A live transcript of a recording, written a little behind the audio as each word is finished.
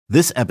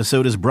This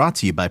episode is brought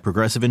to you by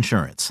Progressive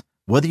Insurance.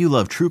 Whether you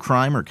love true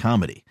crime or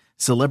comedy,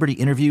 celebrity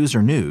interviews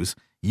or news,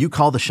 you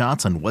call the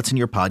shots on what's in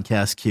your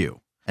podcast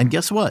queue. And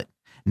guess what?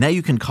 Now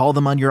you can call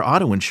them on your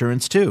auto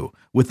insurance too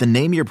with the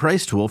Name Your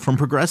Price tool from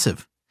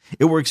Progressive.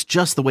 It works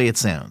just the way it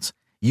sounds.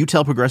 You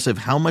tell Progressive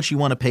how much you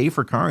want to pay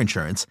for car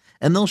insurance,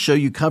 and they'll show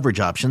you coverage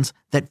options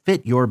that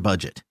fit your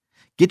budget.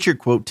 Get your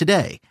quote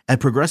today at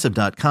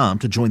Progressive.com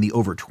to join the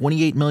over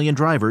 28 million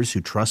drivers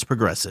who trust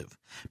Progressive.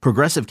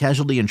 Progressive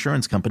Casualty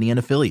Insurance Company and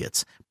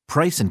Affiliates.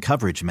 Price and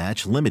coverage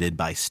match limited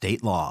by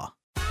state law.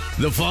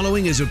 The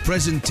following is a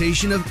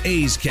presentation of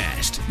A's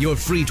Cast, your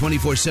free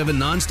 24/7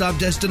 nonstop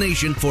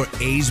destination for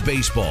A's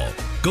baseball.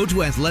 Go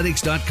to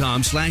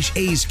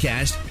athletics.com/A's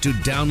Cast to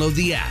download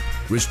the app.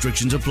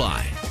 Restrictions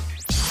apply.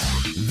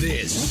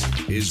 This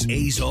is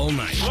A's All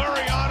Night.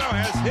 Laureano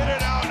has hit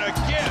it out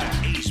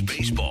again. A's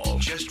baseball,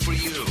 just for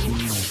you.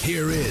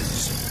 Here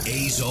is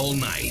A's All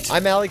Night.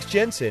 I'm Alex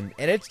Jensen,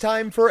 and it's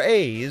time for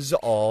A's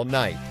All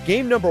Night.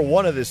 Game number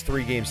 1 of this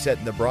 3-game set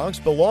in the Bronx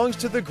belongs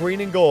to the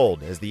Green and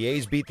Gold, as the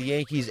A's beat the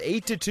Yankees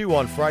 8-2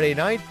 on Friday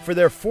night for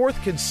their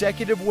 4th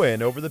consecutive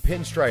win over the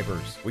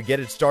Pinstripers. We get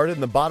it started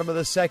in the bottom of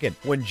the second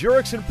when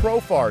Jurickson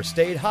Profar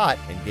stayed hot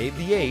and gave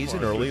the A's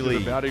an early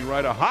lead. Batting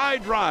right, a high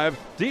drive,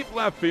 deep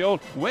left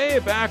field, way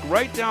back,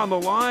 right down the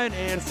line,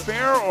 and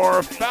fair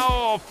or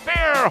foul,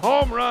 fair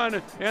home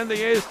run, and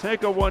the A's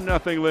take a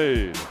 1-0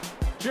 lead.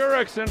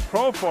 Jurickson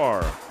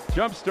Profar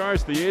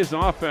jump-starts the A's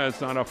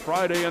offense on a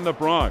Friday in the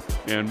Bronx,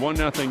 and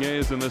 1-0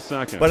 A's in the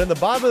second. But in the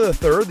bottom of the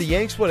third, the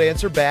Yanks would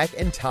answer back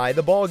and tie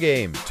the ball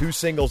game. 2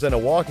 singles and a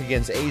walk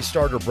against A's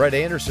starter Brett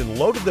Anderson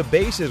loaded the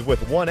bases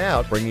with 1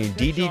 out, bringing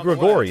Didi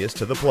Gregorius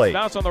to the plate.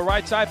 Bounce on the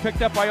right side,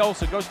 picked up by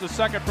Olsen, goes to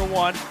second for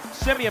 1.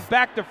 Simeon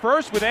back to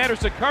first with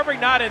Anderson covering,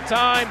 not in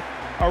time.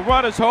 A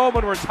run is home,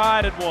 and we're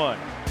tied at 1.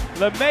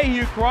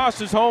 LeMahieu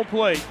crosses home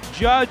plate.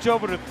 Judge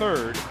over to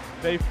third.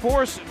 They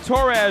force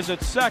Torres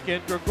at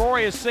second.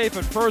 Gregorius safe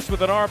at first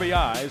with an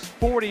RBIs.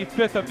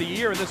 45th of the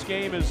year, and this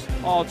game is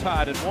all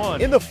tied at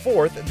 1. In the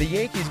fourth, the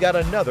Yankees got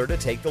another to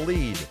take the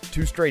lead.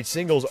 2 straight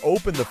singles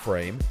opened the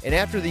frame, and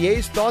after the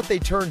A's thought they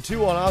turned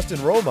 2 on Austin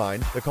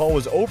Romine, the call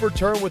was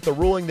overturned with the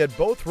ruling that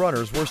both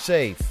runners were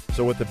safe.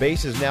 So with the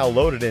bases now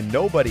loaded and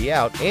nobody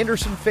out,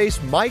 Anderson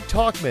faced Mike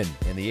Tauchman,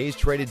 and the A's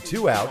traded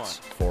 2 outs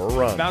for a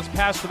run. Bounce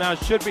past the mound,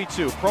 should be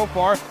 2.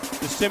 Profar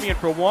to Simeon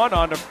for 1.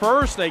 On to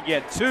first, they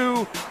get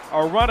 2.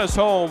 A run is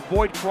home.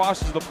 Boyd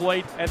crosses the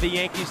plate, and the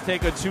Yankees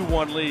take a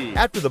 2-1 lead.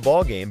 After the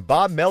ballgame,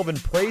 Bob Melvin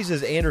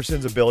praises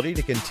Anderson's ability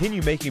to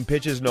continue making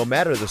pitches no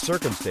matter the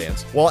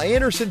circumstance, while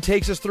Anderson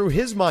takes us through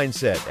his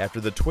mindset after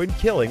the Twin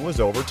killing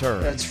was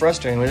overturned. It's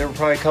frustrating. There were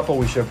probably a couple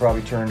we should have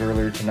probably turned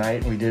earlier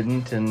tonight. We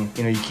didn't, and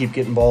you keep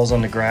getting balls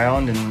on the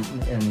ground,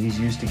 and he's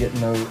used to getting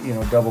those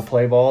double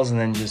play balls, and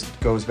then just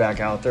goes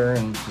back out there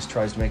and just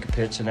tries to make a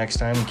pitch the next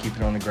time and keep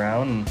it on the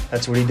ground, and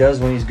that's what he does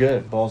when he's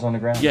good. Balls on the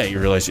ground. Yeah, you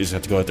realize you just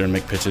have to go out there and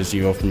make pitches.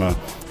 You go from a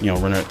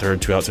runner at third,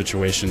 2-out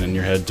situation in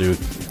your head to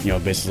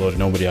bases loaded,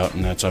 nobody out,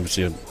 and that's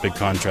obviously a big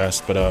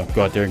contrast. But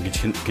go out there and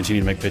continue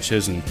to make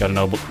pitches, and got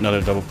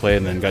another double play,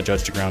 and then got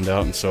judged to ground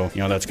out, and so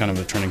that's kind of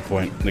the turning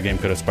point. The game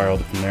could have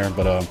spiraled from there,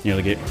 but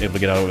they get able to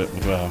get out of it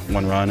with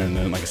 1 run, and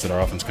then like I said,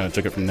 our offense kind of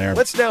took it from there.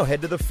 Let's now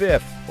head to the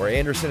 5th, where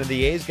Anderson and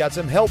the A's got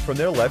some help from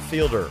their left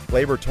fielder.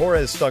 Gleyber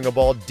Torres stung a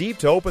ball deep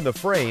to open the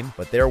frame,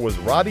 but there was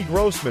Robbie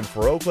Grossman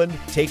for Oakland,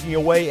 taking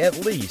away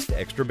at least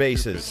extra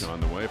bases.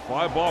 On the way,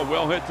 fly ball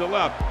well hit to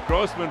left.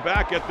 Grossman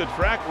back at the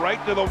track,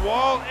 right to the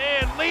wall,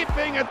 and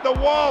leaping at the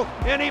wall,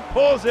 and he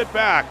pulls it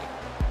back.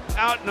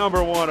 Out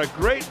number 1, a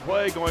great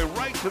play going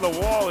right to the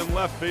wall in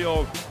left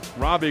field.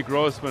 Robbie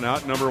Grossman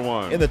out number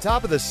 1. In the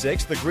top of the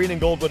 6th, the Green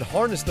and Gold would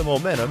harness the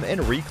momentum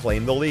and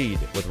reclaim the lead.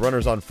 With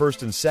runners on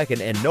first and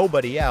second and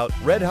nobody out,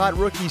 red-hot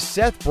rookie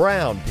Seth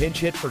Brown pinch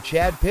hit for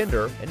Chad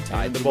Pinder and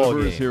tied the ball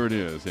game. Here it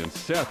is, and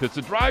Seth, it's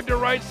a drive to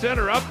right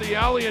center, up the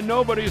alley, and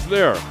nobody's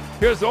there.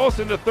 Here's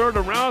Olsen to third,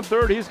 around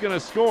third, he's going to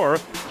score.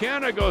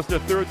 Canna goes to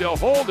third, they'll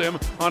hold him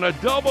on a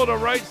double to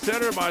right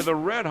center by the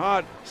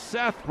red-hot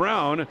Seth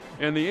Brown,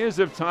 and the A's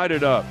have tied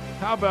it up.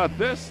 How about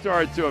this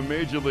start to a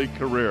Major League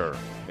career?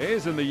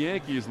 A's and the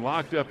Yankees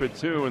locked up at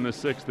 2 in the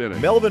 6th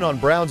inning. Melvin on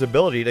Brown's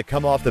ability to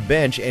come off the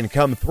bench and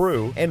come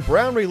through, and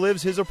Brown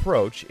relives his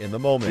approach in the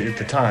moment. At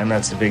the time,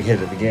 that's the big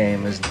hit of the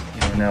game, is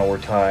now we're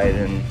tied,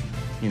 and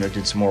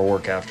did some more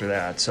work after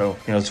that. So,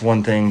 it's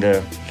one thing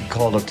to get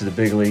called up to the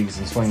big leagues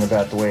and swing the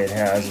bat the way it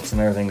has. It's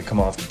another thing to come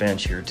off the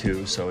bench here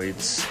too. So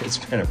it's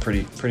been a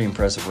pretty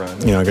impressive run.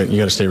 You got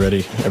to stay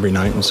ready every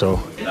night, and so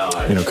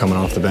coming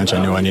off the bench,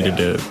 I knew I needed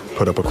to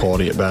put up a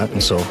quality at bat,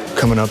 and so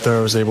coming up there,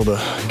 I was able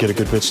to get a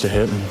good pitch to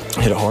hit and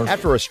hit it hard.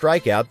 After a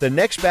strikeout, the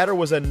next batter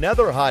was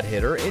another hot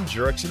hitter in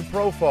Jurickson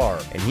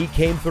Profar, and he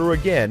came through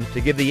again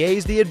to give the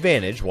A's the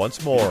advantage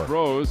once more. He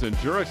throws, and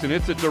Jurickson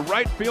hits it to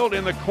right field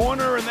in the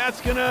corner, and that's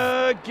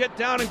gonna get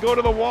down and go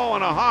to the wall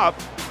on a hop.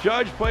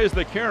 Judge plays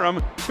the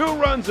carom. 2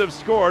 runs have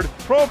scored.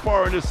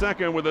 Profar into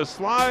second with a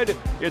slide.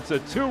 It's a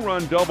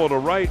 2-run double to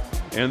right,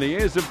 and the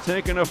A's have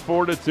taken a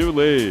 4-2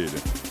 lead.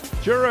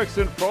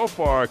 Jurickson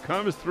Profar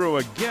comes through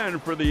again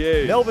for the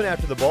A's. Melvin,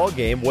 after the ball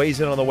game, weighs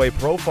in on the way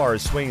Profar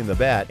is swinging the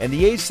bat, and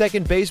the A's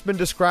second baseman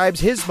describes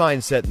his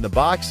mindset in the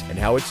box and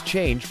how it's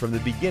changed from the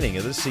beginning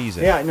of the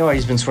season. Yeah, no,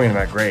 he's been swinging the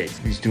bat great.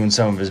 He's doing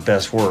some of his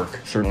best work,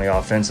 certainly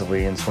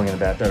offensively, and swinging the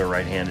bat better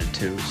right-handed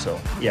too. So,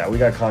 yeah, we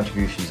got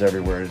contributions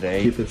everywhere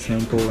today. Keep it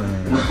simple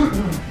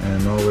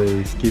and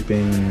always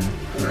keeping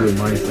a good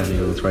mindset.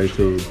 You know, try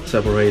to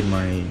separate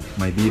my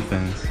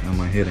defense and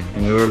my hitting.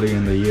 And early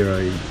in the year,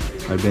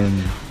 I've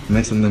been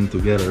mixing them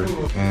together,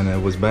 and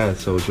it was bad.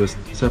 So just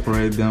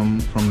separate them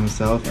from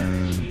himself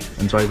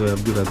and try to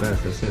have good at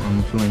bats. That's it.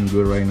 I'm feeling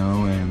good right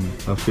now, and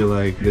I feel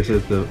like this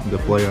is the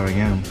player I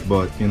am.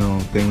 But you know,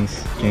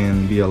 things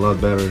can be a lot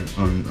better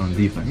on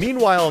defense.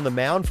 Meanwhile, on the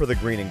mound for the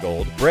Green and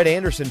Gold, Brett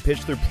Anderson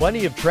pitched through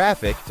plenty of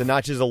traffic to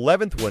notch his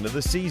 11th win of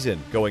the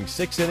season, going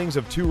 6 innings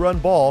of 2-run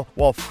ball,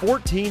 while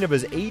 14 of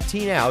his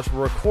 18 outs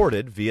were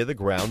recorded via the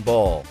ground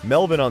ball.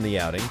 Melvin on the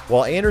outing,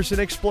 while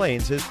Anderson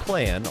explains his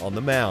plan on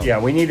the mound.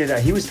 Yeah, we needed.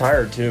 He was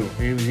tired too.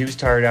 He was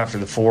tired after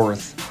the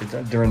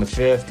 4th. During the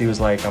 5th, he was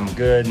like, "I'm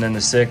good," and then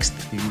the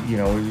 6th,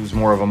 it was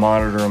more of a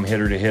monitor him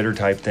hitter to hitter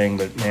type thing.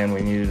 But man,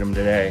 we needed him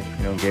today.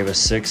 Gave us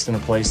 6th in a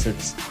place that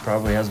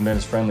probably hasn't been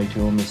as friendly to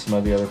him as some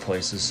of the other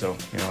places. So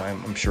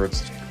I'm sure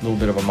it's a little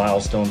bit of a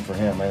milestone for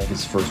him. I think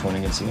it's the first one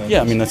against the Yankees.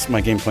 Yeah, I mean that's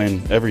my game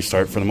plan every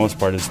start for the most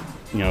part is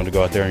to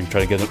go out there and try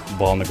to get the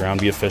ball on the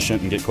ground, be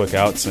efficient, and get quick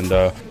outs. And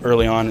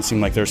early on, it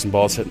seemed like there were some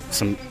balls hit,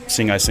 some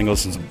seeing eye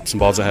singles, and some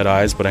balls that had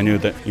eyes. But I knew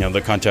that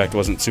the contact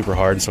wasn't super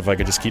hard. So if I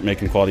could just keep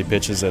making quality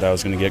pitches, that I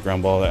was going to get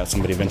ground ball at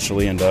somebody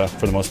eventually. And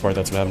for the most part,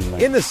 that's what happened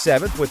tonight. In the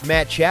 7th, with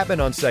Matt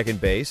Chapman on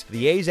second base,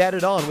 the A's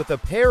added on with a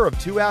pair of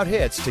 2-out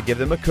hits to give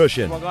them a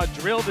cushion. Swung on,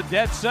 drilled to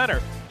dead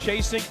center.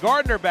 Chasing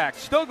Gardner back,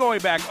 still going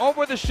back,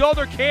 over the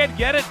shoulder, can't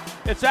get it.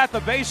 It's at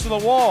the base of the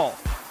wall.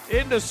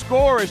 In to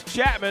score is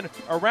Chapman.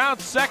 Around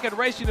second,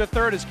 racing to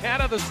third is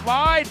Canha. The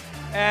slide,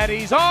 and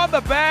he's on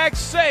the bag,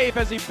 safe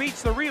as he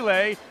beats the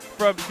relay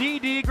from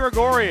Didi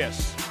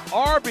Gregorius.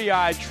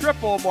 RBI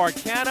triple Mark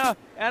Canha,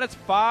 and it's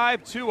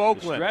 5-2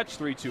 Oakland. Stretch,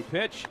 3-2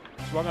 pitch.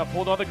 Swung up,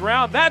 pulled on the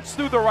ground. That's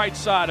through the right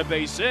side, a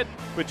base hit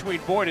between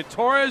Boyd and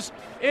Torres.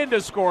 In to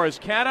score is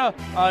Canha.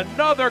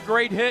 Another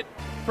great hit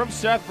from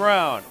Seth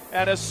Brown.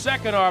 And a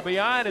second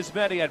RBI in as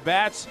many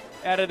at-bats,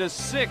 and it is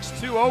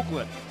 6-2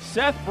 Oakland.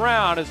 Seth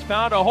Brown has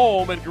found a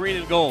home in Green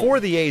and Gold. For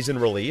the A's in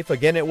relief,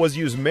 again it was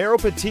Yusmeiro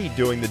Petit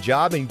doing the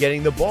job in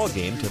getting the ball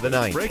game to the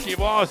 9th. Breaky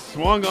ball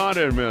swung on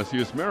and missed.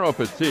 Yusmeiro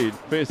Petit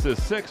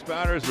faces 6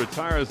 batters,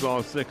 retires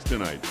all 6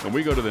 tonight. And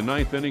we go to the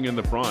 9th inning in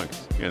the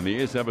Bronx, and the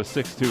A's have a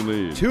 6-2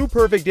 lead. 2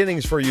 perfect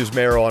innings for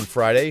Yusmeiro on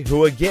Friday,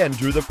 who again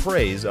drew the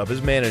praise of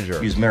his manager.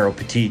 Yusmeiro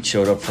Petit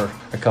showed up for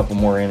a couple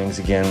more innings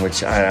again,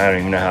 which I don't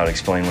even know how to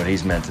explain what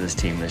he's meant to this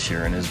team this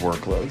year and his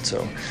workload.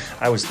 So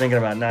I was thinking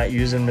about not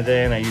using him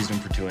today, and I used him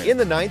for 2 innings. In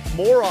the 9th,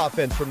 more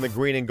offense from the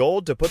Green and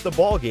Gold to put the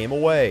ball game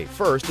away.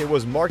 First, it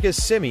was Marcus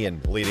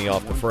Semien leading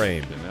off the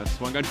frame. And that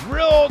swung a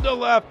drill to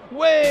left,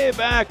 way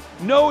back.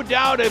 No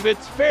doubt if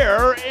it's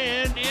fair,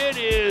 and it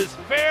is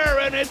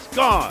fair, and it's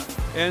gone.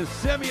 And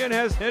Semien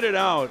has hit it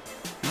out.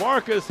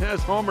 Marcus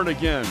has homered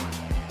again.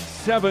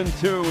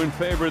 7-2 in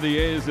favor of the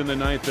A's in the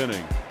 9th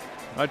inning.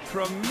 A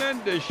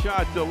tremendous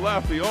shot to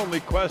left. The only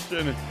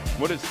question,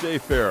 would it stay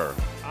fair?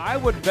 I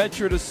would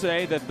venture to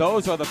say that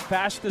those are the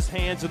fastest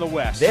hands in the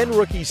West. Then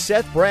rookie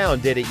Seth Brown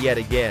did it yet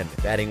again,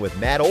 batting with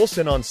Matt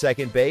Olson on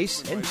second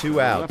base and 2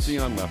 outs. Lefty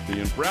on lefty,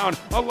 and Brown,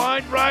 a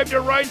line drive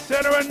to right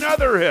center,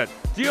 another hit.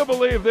 Do you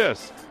believe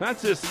this?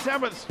 That's his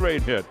 7th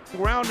straight hit.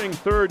 Rounding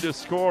third to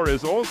score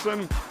is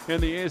Olson,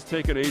 and the A's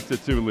take an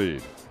 8-2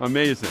 lead.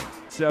 Amazing.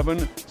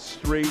 7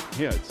 straight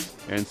hits.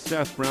 And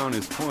Seth Brown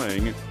is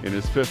playing in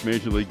his 5th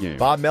Major League game.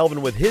 Bob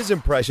Melvin with his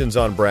impressions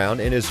on Brown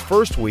in his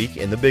first week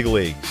in the big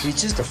leagues. He's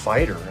just a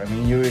fighter. I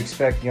mean, you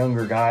expect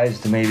younger guys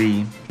to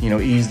maybe,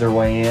 ease their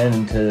way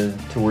in to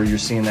where you're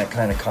seeing that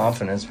kind of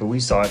confidence, but we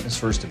saw it in his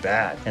first at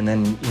bat. And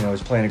then,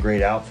 he's playing a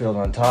great outfield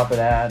on top of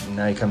that, and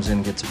now he comes in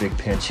and gets a big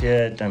pinch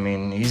hit. I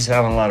mean, he's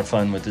having a lot of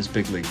fun with this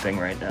big league thing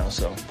right now,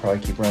 so probably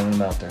keep running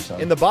him out there.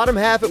 Son. In the bottom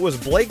half, it was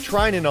Blake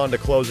Treinen on to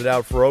close it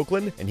out for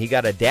Oakland, and he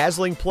got a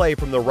dazzling play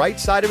from the right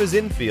side of his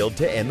infield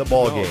to end the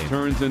ball game.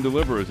 Turns and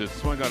delivers. It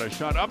swung on a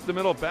shot up the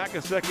middle, back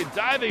a second,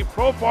 diving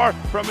Profar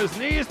from his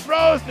knees,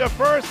 throws to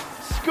first,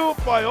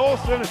 scoop by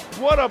Olson.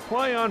 What a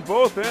play on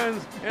both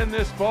ends, and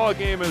this ball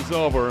game is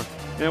over.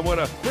 And what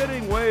a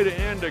fitting way to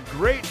end a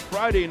great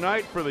Friday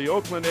night for the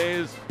Oakland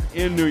A's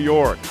in New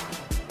York.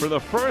 For the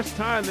first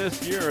time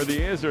this year,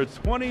 the A's are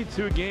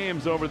 22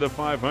 games over the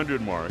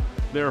 500 mark.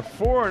 They're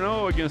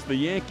 4-0 against the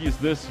Yankees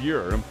this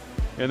year,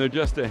 and they're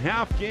just a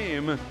half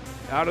game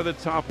out of the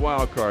top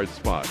wild card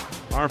spot.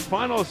 Our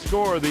final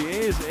score, the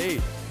A's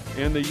 8,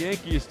 and the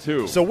Yankees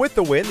too. So with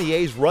the win, the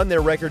A's run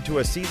their record to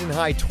a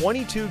season-high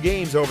 22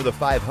 games over the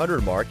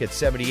 500 mark at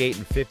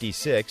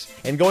 78-56.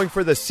 And going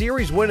for the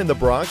series win in the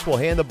Bronx will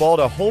hand the ball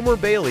to Homer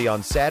Bailey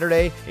on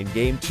Saturday in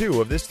Game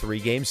 2 of this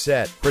 3-game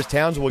set. Chris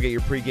Towns will get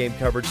your pregame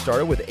coverage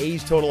started with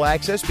A's Total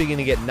Access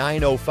beginning at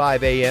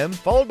 9:05 a.m.,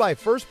 followed by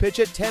first pitch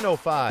at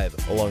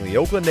 10:05 along the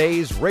Oakland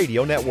A's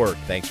radio network.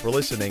 Thanks for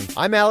listening.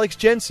 I'm Alex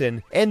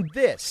Jensen, and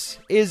this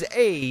is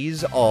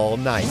A's All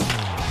Night.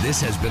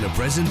 This has been a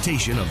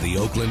presentation of the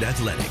Oakland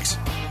Athletics.